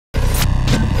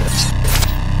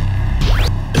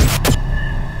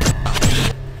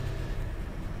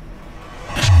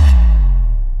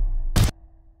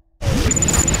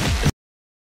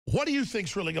What do you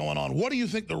think's really going on? What do you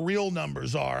think the real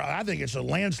numbers are? I think it's a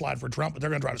landslide for Trump, but they're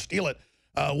going to try to steal it.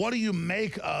 What do you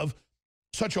make of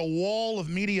such a wall of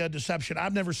media deception?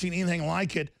 I've never seen anything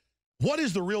like it. What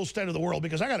is the real state of the world?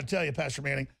 Because I got to tell you, Pastor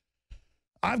Manning,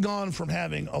 I've gone from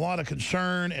having a lot of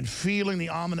concern and feeling the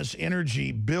ominous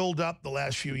energy build up the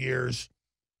last few years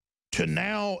to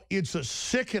now it's a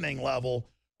sickening level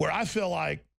where I feel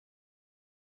like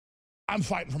I'm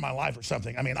fighting for my life or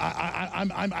something. I mean,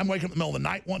 I'm waking up in the middle of the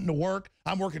night wanting to work.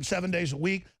 I'm working 7 days a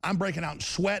week. I'm breaking out in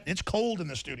sweat. It's cold in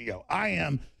the studio.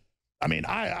 I'm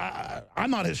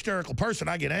not a hysterical person.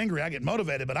 I get angry. I get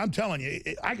motivated. But I'm telling you,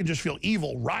 I can just feel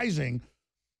evil rising.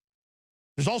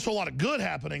 There's also a lot of good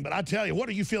happening. But I tell you, what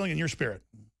are you feeling in your spirit?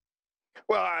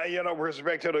 Well, you know, with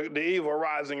respect to the evil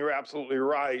rising, you're absolutely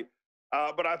right.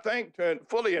 But I think to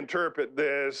fully interpret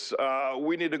this,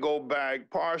 we need to go back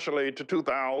partially to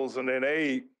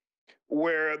 2008,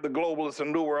 where the globalists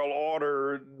and New World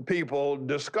Order people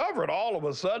discovered all of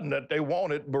a sudden that they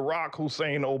wanted Barack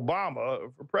Hussein Obama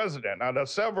for president. Now,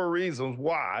 there's several reasons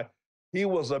why he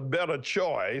was a better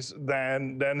choice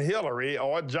than Hillary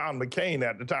or John McCain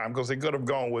at the time, because they could have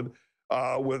gone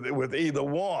with either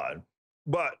one.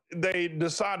 But they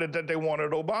decided that they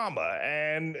wanted Obama,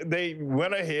 and they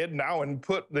went ahead now and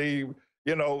put the,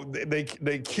 you know,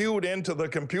 they queued into the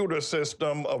computer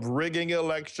system of rigging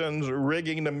elections,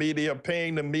 rigging the media,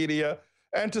 paying the media,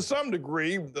 and to some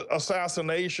degree,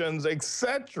 assassinations,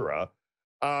 etc.,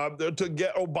 to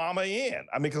get Obama in.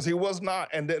 I mean, because he was not,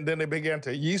 and then they began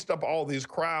to yeast up all these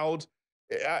crowds.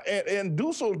 In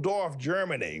Dusseldorf,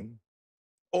 Germany,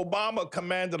 Obama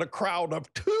commanded a crowd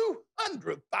of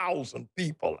 200,000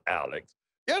 people, Alex.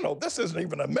 You know, this isn't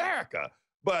even America.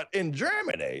 But in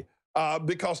Germany,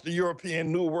 because the European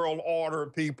New World Order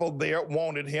people there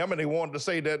wanted him, and they wanted to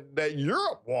say that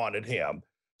Europe wanted him.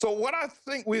 So what I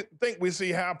think we see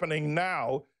happening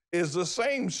now is the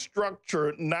same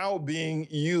structure now being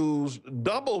used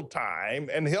double time,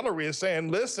 and Hillary is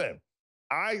saying, listen,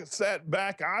 I sat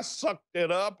back, I sucked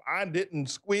it up, I didn't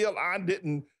squeal, I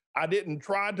didn't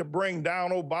try to bring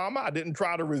down Obama. I didn't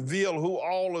try to reveal who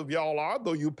all of y'all are,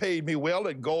 though you paid me well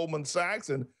at Goldman Sachs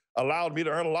and allowed me to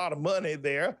earn a lot of money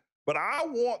there. But I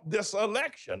want this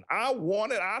election. I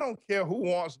want it. I don't care who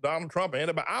wants Donald Trump or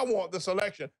anybody. I want this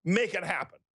election. Make it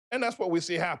happen. And that's what we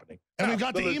see happening. And now, we've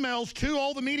got the emails to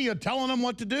all the media telling them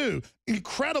what to do.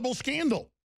 Incredible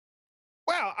scandal.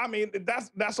 Well, I mean,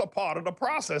 that's a part of the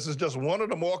process. It's just one of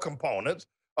the more components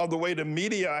of the way the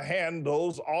media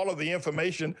handles all of the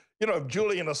information. You know, if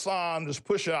Julian Assange is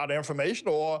pushing out information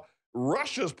or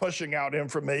Russia's pushing out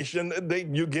information,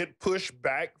 you get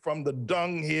pushback from the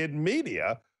dung-head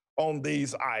media on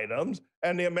these items,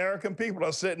 and the American people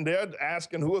are sitting there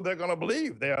asking who are they going to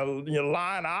believe, their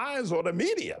lying eyes or the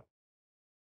media.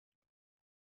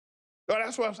 So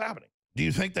that's what's happening. Do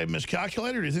you think they've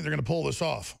miscalculated, or do you think they're going to pull this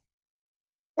off?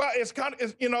 Well, it's kind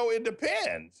of, you know, it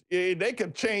depends. They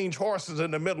could change horses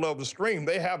in the middle of the stream.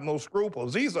 They have no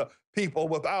scruples. These are people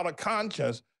without a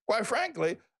conscience. Quite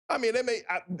frankly, I mean,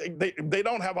 they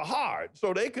don't have a heart,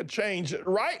 so they could change it.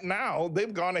 Right now,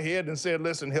 they've gone ahead and said,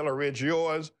 listen, Hillary, it's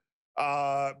yours.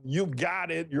 You've got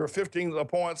it. You're 15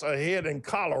 points ahead in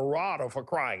Colorado, for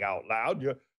crying out loud.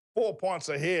 You're 4 points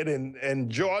ahead in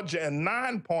Georgia and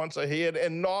 9 points ahead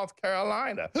in North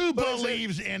Carolina. Who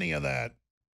believes any of that?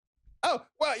 Oh,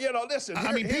 well, you know, listen.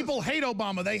 I mean, people hate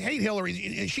Obama. They hate Hillary.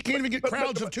 She can't even get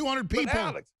crowds of 200 people.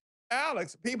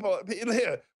 Alex, people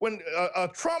here, when a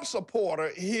Trump supporter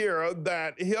hear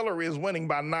that Hillary is winning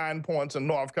by 9 points in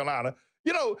North Carolina,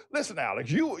 you know, listen,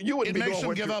 Alex, you wouldn't be doing what it makes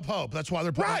them give up hope. That's why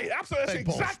they're playing. Right, absolutely.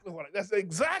 That's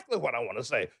exactly what I want to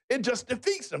say. It just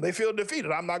defeats them. They feel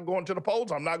defeated. I'm not going to the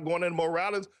polls. I'm not going to more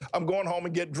rallies. I'm going home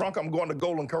and get drunk. I'm going to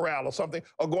Golden Corral or something,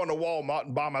 or going to Walmart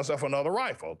and buy myself another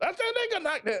rifle. That's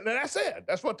it. That's it.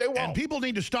 That's what they want. And people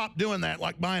need to stop doing that,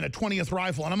 like buying a 20th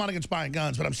rifle. And I'm not against buying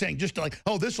guns, but I'm saying just like,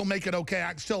 oh, this will make it okay. I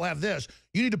can still have this.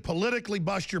 You need to politically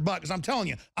bust your butt, because I'm telling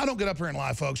you, I don't get up here and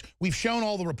lie, folks. We've shown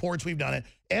all the reports. We've done it.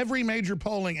 Every major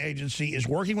polling agency is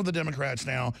working with the Democrats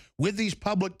now with these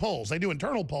public polls. They do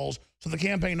internal polls so the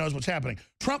campaign knows what's happening.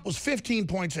 Trump was 15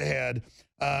 points ahead,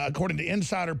 according to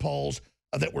insider polls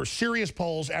that were serious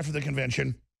polls after the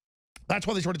convention. That's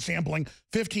why they started sampling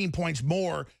 15 points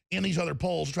more in these other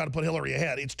polls to try to put Hillary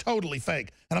ahead. It's totally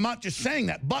fake. And I'm not just saying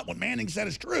that, but what Manning said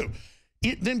is true.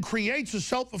 It then creates a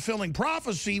self-fulfilling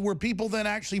prophecy where people then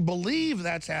actually believe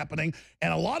that's happening.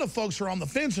 And a lot of folks are on the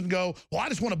fence and go, well, I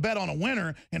just want to bet on a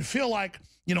winner and feel like,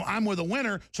 you know, I'm with a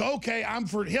winner. So, okay, I'm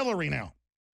for Hillary now.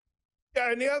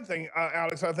 Yeah, and the other thing,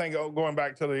 Alex, I think going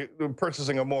back to the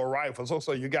purchasing of more rifles,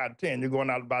 also you got 10, you're going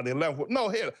out by the 11th. No,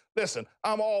 here, listen,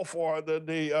 I'm all for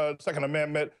the Second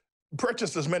Amendment.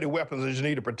 purchase as many weapons as you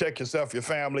need to protect yourself, your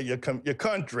family, your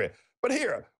country. But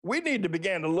here, we need to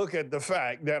begin to look at the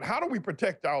fact that how do we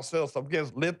protect ourselves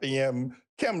against lithium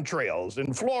chemtrails and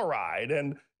fluoride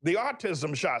and the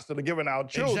autism shots that are given our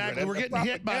children? Exactly. We're getting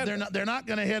hit by, they're not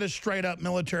going to hit us straight up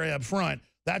military up front.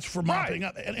 That's for mopping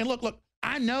up. And look,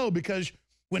 I know, because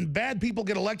when bad people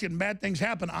get elected and bad things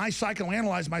happen, I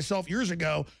psychoanalyzed myself years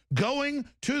ago, going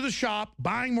to the shop,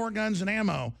 buying more guns and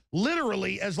ammo,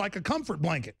 literally as like a comfort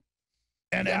blanket.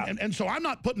 And so I'm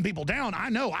not putting people down. I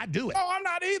know I do it. No, I'm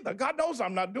not either. God knows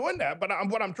I'm not doing that. But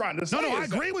what I'm trying to say I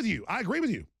agree with you. I agree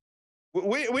with you.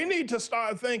 We need to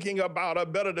start thinking about a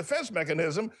better defense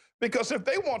mechanism, because if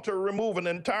they want to remove an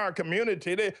entire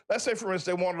community, let's say, for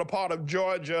instance, they wanted a part of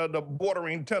Georgia, the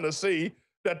bordering Tennessee,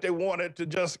 that they wanted to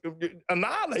just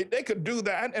annihilate, they could do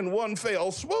that in one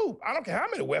fell swoop. I don't care how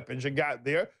many weapons you got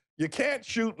there. You can't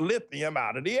shoot lithium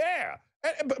out of the air.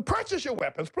 But purchase your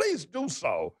weapons. Please do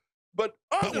so. But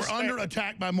we're under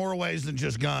attack by more ways than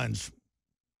just guns.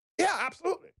 Yeah,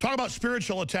 absolutely. Talk about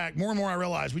spiritual attack. More and more I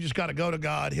realize we just got to go to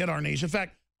God, hit our knees. In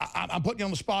fact, I'm putting you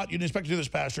on the spot. You didn't expect to do this,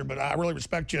 Pastor, but I really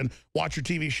respect you and watch your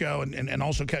TV show and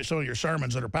also catch some of your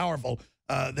sermons that are powerful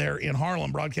there in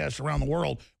Harlem, broadcast around the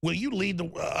world. Will you lead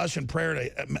us in prayer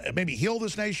to maybe heal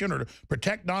this nation, or to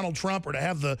protect Donald Trump, or to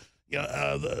have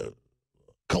the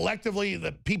collectively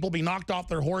the people be knocked off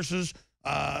their horses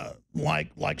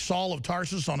like Saul of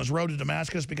Tarsus on his road to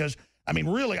Damascus? Because, I mean,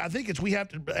 really, I think we have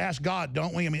to ask God,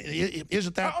 don't we? I mean,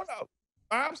 isn't that? Oh, no.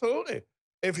 Absolutely.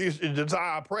 If you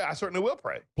desire prayer, I certainly will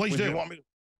pray. Please do. You want me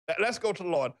to? Let's go to the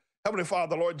Lord. Heavenly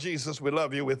Father, Lord Jesus, we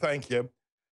love you. We thank you.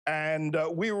 And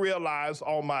we realize,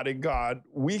 Almighty God,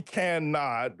 we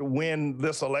cannot win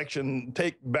this election,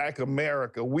 take back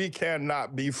America. We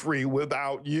cannot be free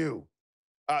without you.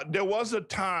 There was a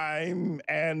time,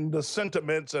 and the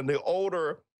sentiments and the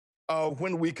odor of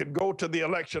when we could go to the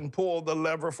election, pull the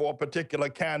lever for a particular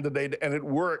candidate, and it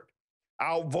worked.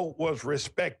 Our vote was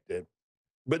respected.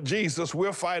 But Jesus,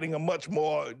 we're fighting a much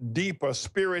more deeper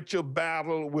spiritual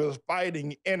battle. We're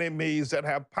fighting enemies that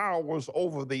have powers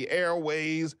over the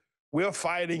airways. We're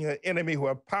fighting an enemy who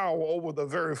have power over the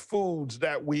very foods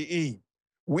that we eat.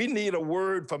 We need a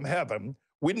word from heaven.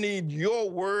 We need your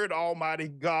word, Almighty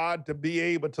God, to be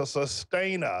able to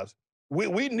sustain us.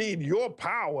 We need your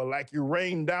power, like you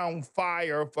rained down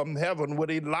fire from heaven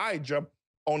with Elijah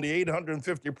on the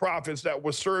 850 prophets that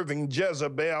were serving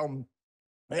Jezebel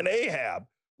and Ahab.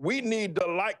 We need the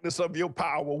likeness of your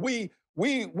power. We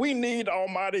need,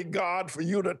 Almighty God, for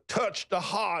you to touch the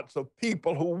hearts of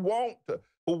people who want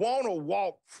to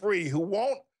walk free, who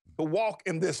want to walk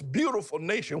in this beautiful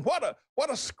nation. What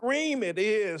a scream it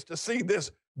is to see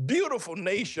this beautiful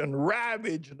nation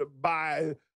ravaged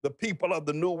by the people of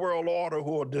the New World Order,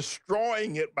 who are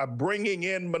destroying it by bringing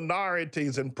in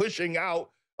minorities and pushing out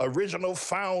original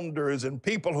founders and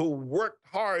people who worked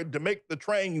hard to make the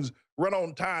trains run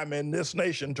on time in this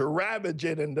nation, to ravage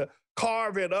it and to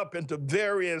carve it up into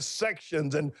various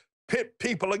sections and pit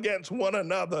people against one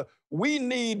another. We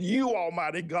need you,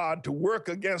 Almighty God, to work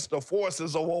against the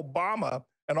forces of Obama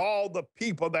and all the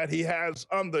people that he has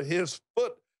under his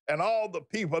foot, and all the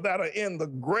people that are in the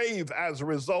grave as a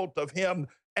result of him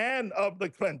and of the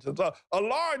Clintons. A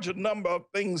large number of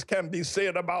things can be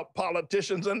said about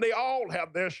politicians, and they all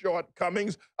have their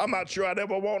shortcomings. I'm not sure I'd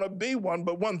ever want to be one,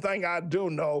 but one thing I do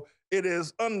know, it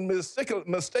is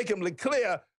unmistakably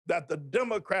clear that the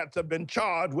Democrats have been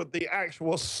charged with the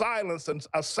actual silence and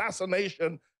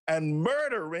assassination and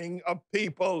murdering of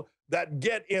people that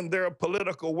get in their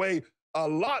political way a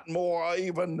lot more,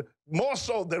 even more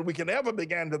so than we can ever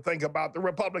begin to think about the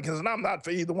Republicans. And I'm not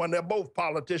for either one. They're both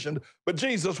politicians. But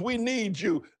Jesus, we need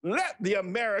you. Let the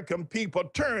American people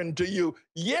turn to you.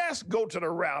 Yes, go to the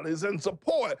rallies and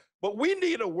support, but we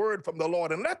need a word from the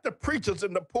Lord. And let the preachers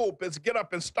in the pulpits get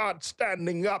up and start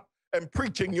standing up and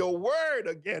preaching your word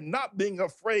again, not being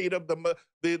afraid of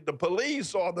the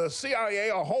police or the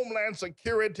CIA or Homeland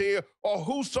Security or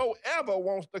whosoever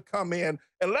wants to come in.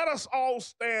 And let us all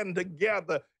stand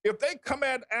together. If they come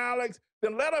at Alex,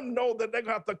 then let them know that they're going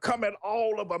to have to come at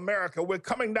all of America. We're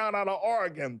coming down out of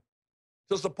Oregon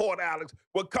to support Alex.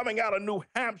 We're coming out of New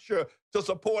Hampshire to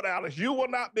support Alex. You will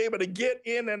not be able to get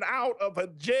in and out of a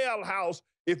jailhouse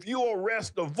if you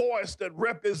arrest the voice that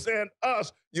represent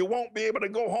us. You won't be able to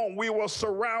go home. We will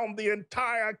surround the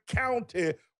entire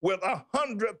county with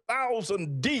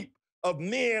 100,000 deep of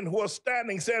men who are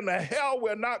standing saying, the hell,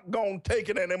 we're not going to take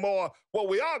it anymore. What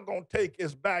we are going to take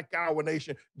is back our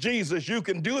nation. Jesus, you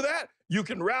can do that. You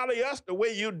can rally us the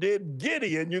way you did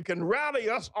Gideon. You can rally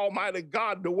us, Almighty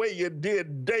God, the way you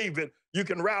did David. You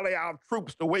can rally our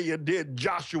troops the way you did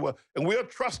Joshua. And we're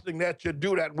trusting that you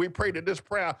do that. We pray that this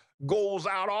prayer goes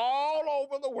out all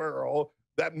over the world,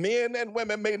 that men and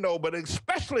women may know, but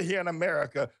especially here in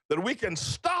America, that we can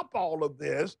stop all of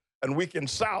this and we can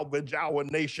salvage our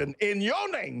nation in your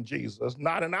name, Jesus,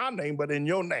 not in our name, but in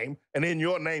your name. And in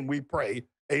your name we pray,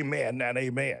 amen and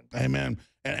amen. Amen.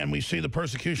 And we see the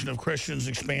persecution of Christians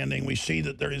expanding. We see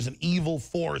that there is an evil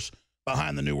force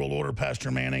behind the New World Order,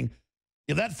 Pastor Manning.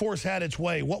 If that force had its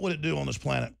way, what would it do on this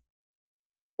planet?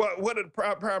 Well, what it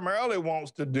primarily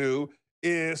wants to do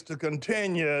is to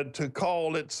continue to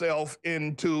call itself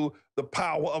into the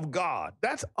power of God.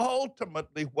 That's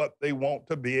ultimately what they want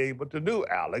to be able to do,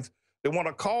 Alex. They want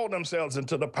to call themselves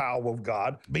into the power of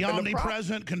God. Be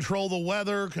omnipresent, control the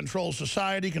weather, control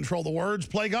society, control the words,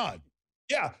 play God.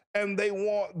 Yeah, and they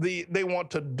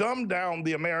want to dumb down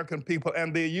the American people,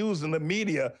 and they're using the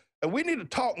media. And we need to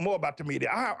talk more about the media.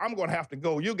 I'm going to have to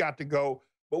go. You got to go.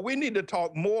 But we need to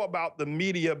talk more about the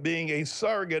media being a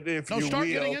surrogate, if you will. No, start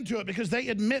getting into it, because they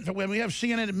admit, when we have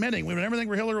CNN admitting, we've done everything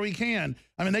for Hillary we can.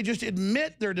 I mean, they just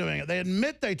admit they're doing it. They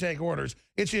admit they take orders.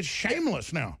 It's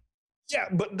shameless now. Yeah,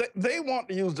 but they want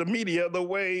to use the media the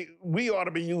way we ought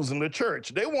to be using the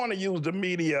church. They want to use the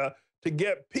media to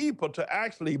get people to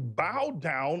actually bow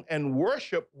down and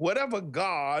worship whatever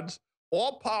gods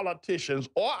or politicians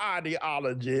or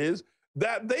ideologies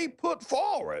that they put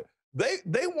forward.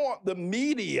 They want the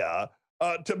media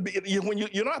to be, when you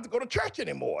don't have to go to church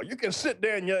anymore. You can sit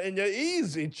there in your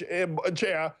easy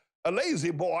chair, a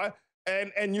lazy boy,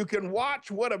 and you can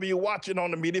watch whatever you're watching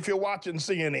on the media. If you're watching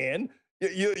CNN,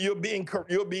 you're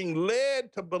being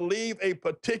led to believe a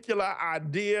particular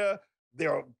idea.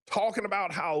 They're talking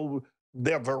about how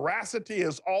their veracity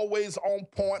is always on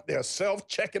point. They're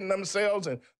self-checking themselves,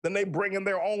 and then they bring in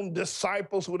their own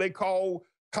disciples, who they call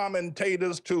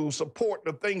commentators, to support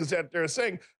the things that they're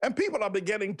saying. And people are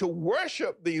beginning to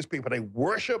worship these people. They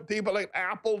worship people at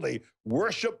Apple. They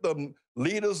worship the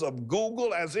leaders of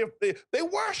Google as if they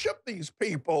worship these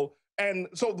people. And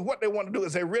so what they want to do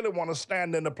is they really want to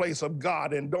stand in the place of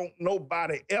God, and don't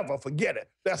nobody ever forget it.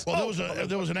 That's well,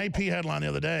 there was an AP headline the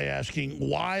other day asking,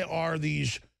 why are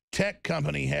these tech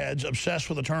company heads obsessed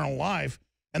with eternal life?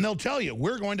 And they'll tell you,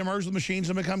 we're going to merge the machines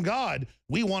and become God.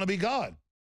 We want to be God.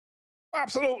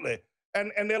 Absolutely.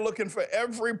 And they're looking for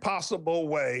every possible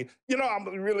way. You know,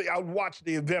 I watched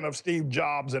the event of Steve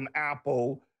Jobs and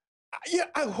Apple. Yeah,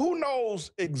 who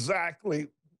knows exactly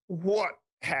what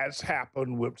has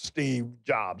happened with Steve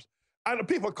Jobs? I know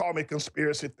people call me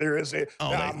conspiracy theorist.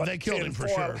 Oh, they killed him for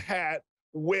sure. Hat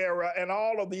wearer and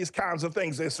all of these kinds of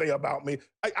things they say about me.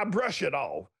 I brush it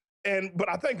off. But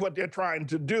I think what they're trying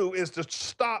to do is to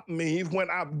stop me when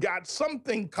I've got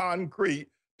something concrete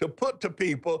to put to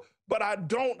people, but I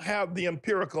don't have the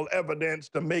empirical evidence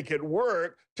to make it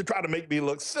work, to try to make me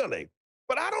look silly.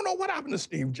 But I don't know what happened to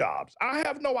Steve Jobs. I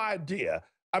have no idea.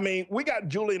 I mean, we got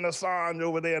Julian Assange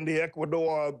over there in the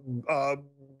Ecuador,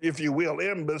 if you will,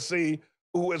 embassy,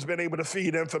 who has been able to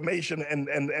feed information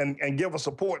and give a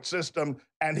support system,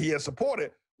 and he has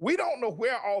supported. We don't know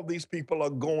where all these people are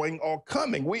going or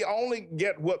coming. We only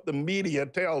get what the media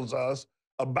tells us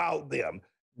about them.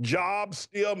 Jobs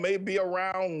still may be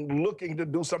around looking to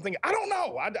do something. I don't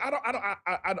know.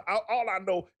 All I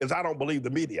know is I don't believe the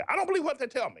media. I don't believe what they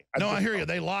tell me. I hear you.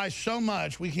 They lie so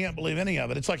much, we can't believe any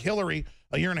of it. It's like Hillary,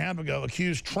 a year and a half ago,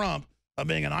 accused Trump of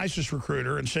being an ISIS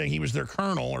recruiter and saying he was their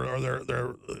colonel or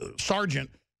their sergeant.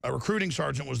 A recruiting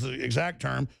sergeant was the exact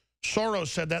term. Soros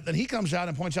said that. Then he comes out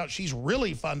and points out she's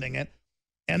really funding it.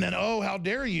 And then, oh, how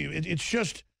dare you? It's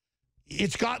just...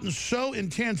 It's gotten so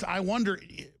intense. I wonder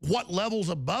what levels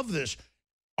above this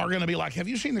are going to be like. Have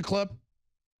you seen the clip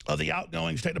of the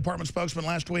outgoing State Department spokesman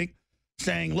last week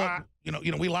saying, look, you know,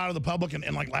 we lie to the public and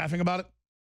like laughing about it?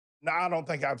 No, I don't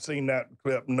think I've seen that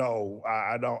clip. No,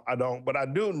 I don't. But I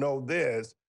do know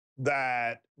this,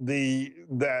 that the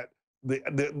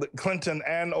Clinton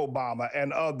and Obama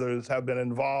and others have been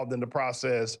involved in the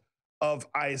process of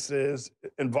ISIS,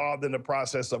 involved in the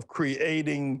process of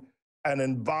creating an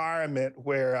environment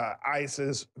where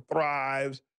ISIS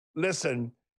thrives.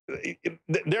 Listen,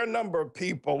 there are a number of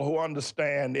people who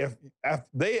understand if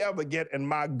they ever get in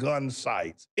my gun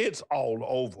sights, it's all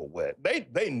over with.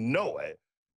 They know it.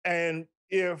 And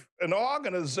if an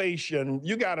organization,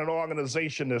 you got an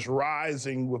organization that's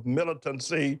rising with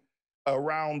militancy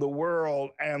around the world,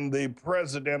 and the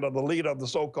president or the leader of the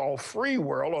so-called free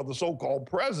world, or the so-called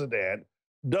president,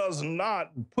 does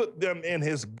not put them in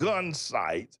his gun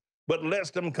sights, but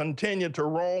lets them continue to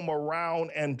roam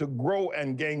around and to grow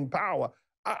and gain power.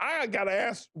 I got to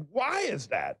ask, why is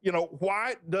that? You know,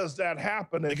 why does that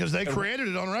happen? Because they created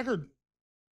it on record.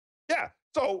 Yeah.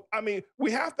 So, I mean,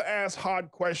 we have to ask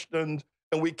hard questions,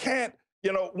 and we can't,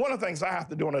 you know, one of the things I have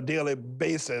to do on a daily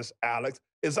basis, Alex,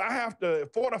 is I have to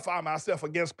fortify myself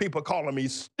against people calling me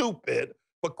stupid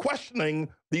for questioning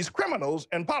these criminals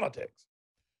in politics.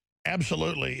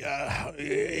 Absolutely.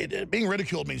 Being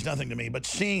ridiculed means nothing to me, but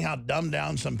seeing how dumbed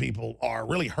down some people are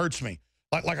really hurts me.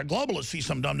 Like a globalist sees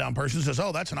some dumbed down person and says,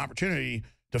 oh, that's an opportunity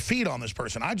to feed on this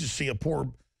person. I just see a poor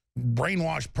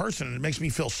brainwashed person and it makes me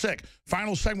feel sick.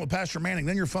 Final segment with Pastor Manning,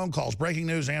 then your phone calls, breaking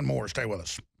news and more. Stay with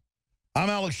us. I'm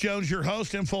Alex Jones, your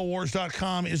host.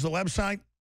 Infowars.com is the website.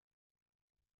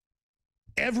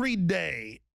 Every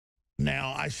day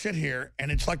now I sit here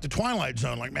and it's like the Twilight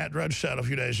Zone, like Matt Drudge said a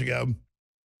few days ago,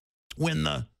 when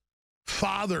the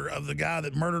father of the guy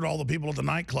that murdered all the people at the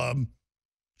nightclub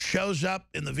shows up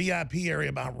in the VIP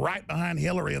area right behind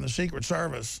Hillary in the Secret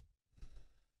Service.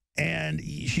 And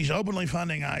she's openly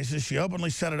funding ISIS. She openly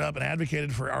set it up and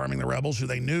advocated for arming the rebels who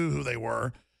they knew who they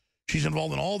were. She's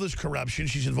involved in all this corruption.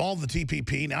 She's involved in the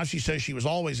TPP. Now she says she was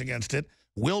always against it,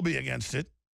 will be against it.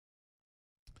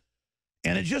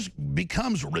 And it just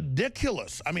becomes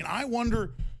ridiculous. I mean, I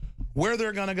wonder where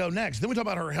they're going to go next. Then we talk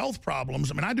about her health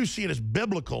problems. I mean, I do see it as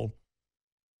biblical,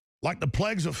 like the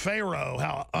plagues of Pharaoh,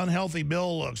 how unhealthy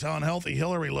Bill looks, how unhealthy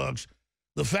Hillary looks.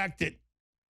 The fact that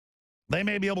they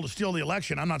may be able to steal the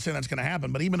election. I'm not saying that's going to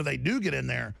happen, but even if they do get in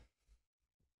there,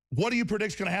 what do you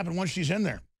predict is going to happen once she's in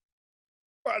there?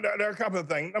 Well, there are a couple of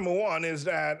things. Number one is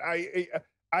that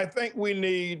I think we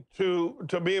need to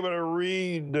be able to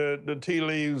read the tea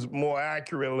leaves more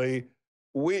accurately.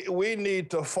 We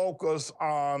need to focus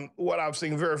on what I've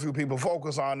seen very few people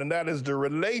focus on, and that is the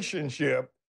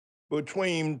relationship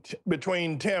between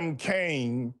Tim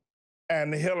Kaine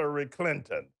and Hillary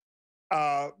Clinton.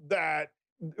 That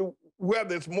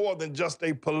whether it's more than just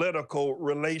a political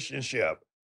relationship.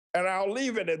 And I'll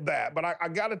leave it at that. But I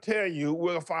got to tell you,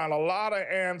 we'll find a lot of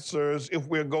answers if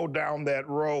we go down that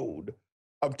road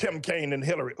of Tim Kaine and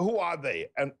Hillary. Who are they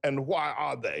and why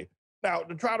are they? Now,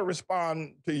 to try to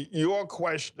respond to your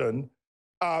question,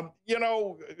 you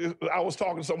know, I was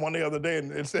talking to someone the other day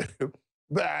and it said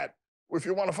that if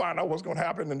you want to find out what's going to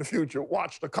happen in the future,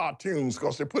 watch the cartoons,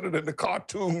 because they put it in the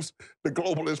cartoons, the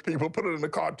globalist people put it in the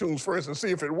cartoons first and see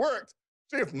if it works.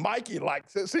 See if Mikey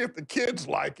likes it, see if the kids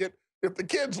like it. If the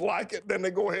kids like it, then they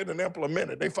go ahead and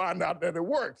implement it. They find out that it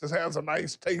works. It has a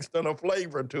nice taste and a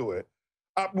flavor to it.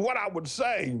 What I would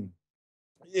say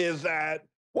is that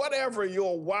whatever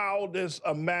your wildest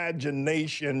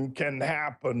imagination can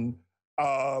happen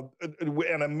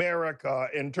in America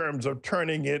in terms of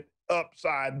turning it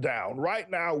upside down. Right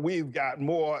now, we've got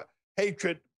more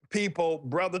hatred, people,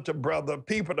 brother to brother,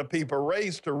 people to people,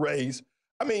 race to race.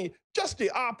 I mean, just the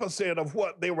opposite of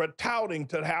what they were touting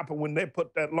to happen when they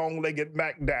put that long-legged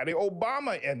Mac Daddy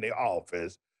Obama in the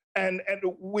office. And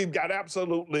we've got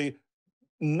absolutely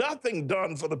nothing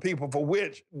done for the people for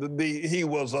which he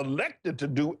was elected to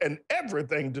do, and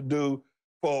everything to do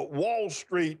for Wall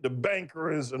Street, the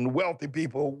bankers and wealthy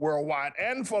people worldwide,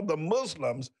 and for the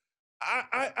Muslims.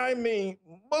 I mean,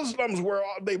 Muslims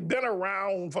they've been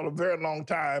around for a very long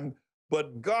time,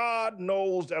 but God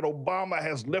knows that Obama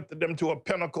has lifted them to a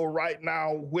pinnacle right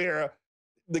now where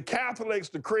the Catholics,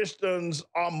 the Christians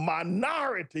are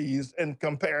minorities in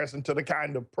comparison to the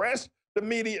kind of press the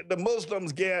media, the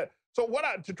Muslims get. So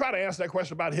to try to answer that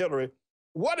question about Hillary,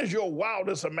 what is your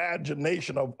wildest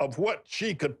imagination of what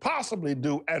she could possibly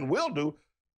do and will do?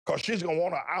 Because she's going to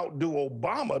want to outdo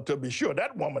Obama, to be sure.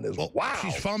 That woman is wild.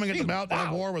 She's foaming at the mouth in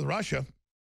a war with Russia.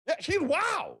 Yeah, she's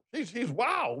wild. She's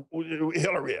wild,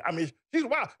 Hillary. I mean, she's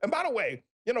wild. And by the way,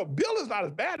 you know, Bill is not as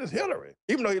bad as Hillary.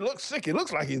 Even though he looks sick, he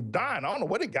looks like he's dying. I don't know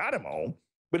what he got him on,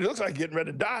 but he looks like he's getting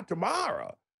ready to die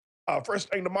tomorrow,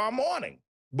 first thing tomorrow morning.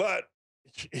 But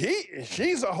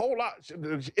she's a whole lot.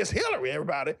 It's Hillary,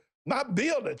 everybody, not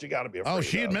Bill that you got to be afraid of. Oh,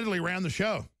 she admittedly ran the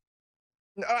show.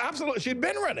 Absolutely. She'd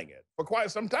been running it for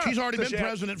quite some time. She's already been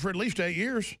president for at least 8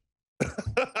 years.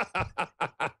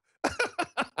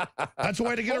 That's a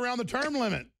way to get around the term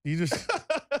limit. You just...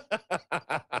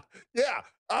 Yeah.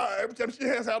 Every time she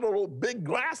has had little big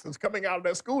glasses coming out of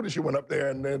that school that she went up there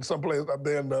and then someplace up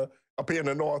there up here in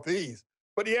the Northeast.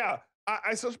 But yeah,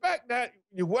 I suspect that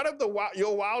what if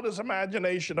your wildest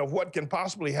imagination of what can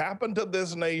possibly happen to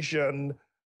this nation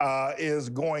is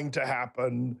going to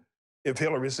happen if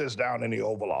Hillary sits down in the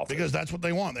Oval Office. Because that's what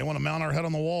they want. They want to mount our head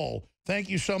on the wall. Thank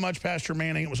you so much, Pastor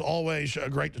Manning. It was always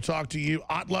great to talk to you.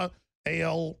 Atla,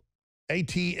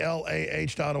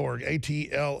 ATLAH.org.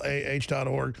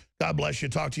 ATLAH.org. God bless you.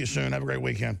 Talk to you soon. Have a great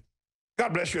weekend.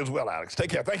 God bless you as well, Alex.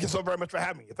 Take care. Thank you so very much for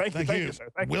having me. Thank you, sir.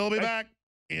 We'll be back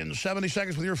in 70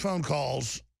 seconds with your phone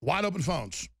calls. Wide open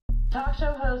phones. Talk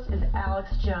show host is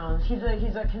Alex Jones. He's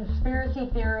a conspiracy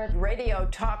theorist. Radio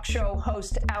talk show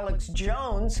host Alex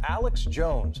Jones. Alex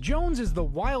Jones. Jones is the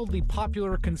wildly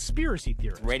popular conspiracy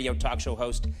theorist. Radio talk show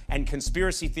host and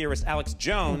conspiracy theorist Alex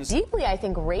Jones. Deeply, I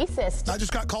think, racist. I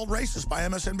just got called racist by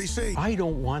MSNBC. I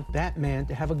don't want that man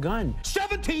to have a gun.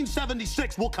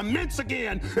 1776 will commence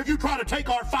again if you try to take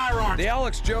our firearms. The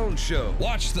Alex Jones Show.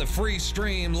 Watch the free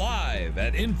stream live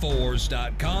at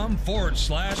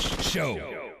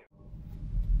Infowars.com/show.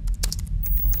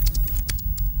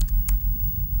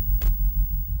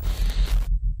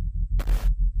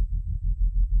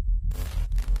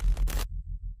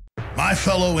 My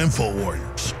fellow Info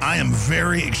Warriors, I am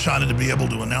very excited to be able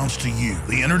to announce to you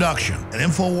the introduction at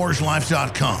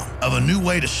InfoWarsLife.com of a new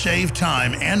way to save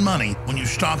time and money when you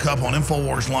stock up on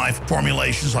InfoWars Life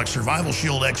formulations like Survival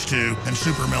Shield X2 and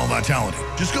Super Male Vitality.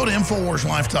 Just go to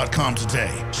InfoWarsLife.com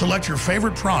today, select your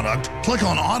favorite product, click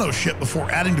on Auto Ship before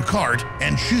adding to cart,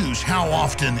 and choose how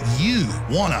often you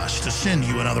want us to send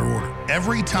you another order.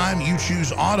 Every time you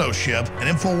choose Auto Ship at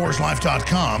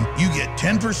InfoWarsLife.com, you get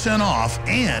 10% off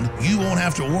and you won't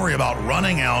have to worry about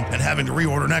running out and having to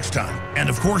reorder next time. And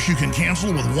of course, you can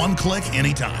cancel with one click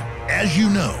anytime. As you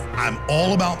know, I'm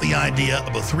all about the idea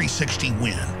of a 360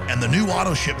 win, and the new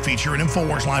auto ship feature at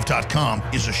InfoWarsLife.com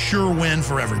is a sure win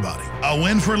for everybody. A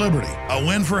win for liberty, a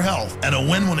win for health, and a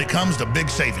win when it comes to big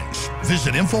savings.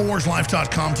 Visit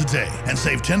InfoWarsLife.com today and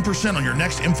save 10% on your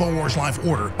next InfoWars Life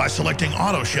order by selecting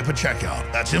auto ship at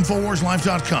checkout. That's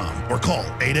InfoWarsLife.com or call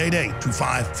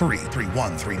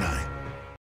 888-253-3139.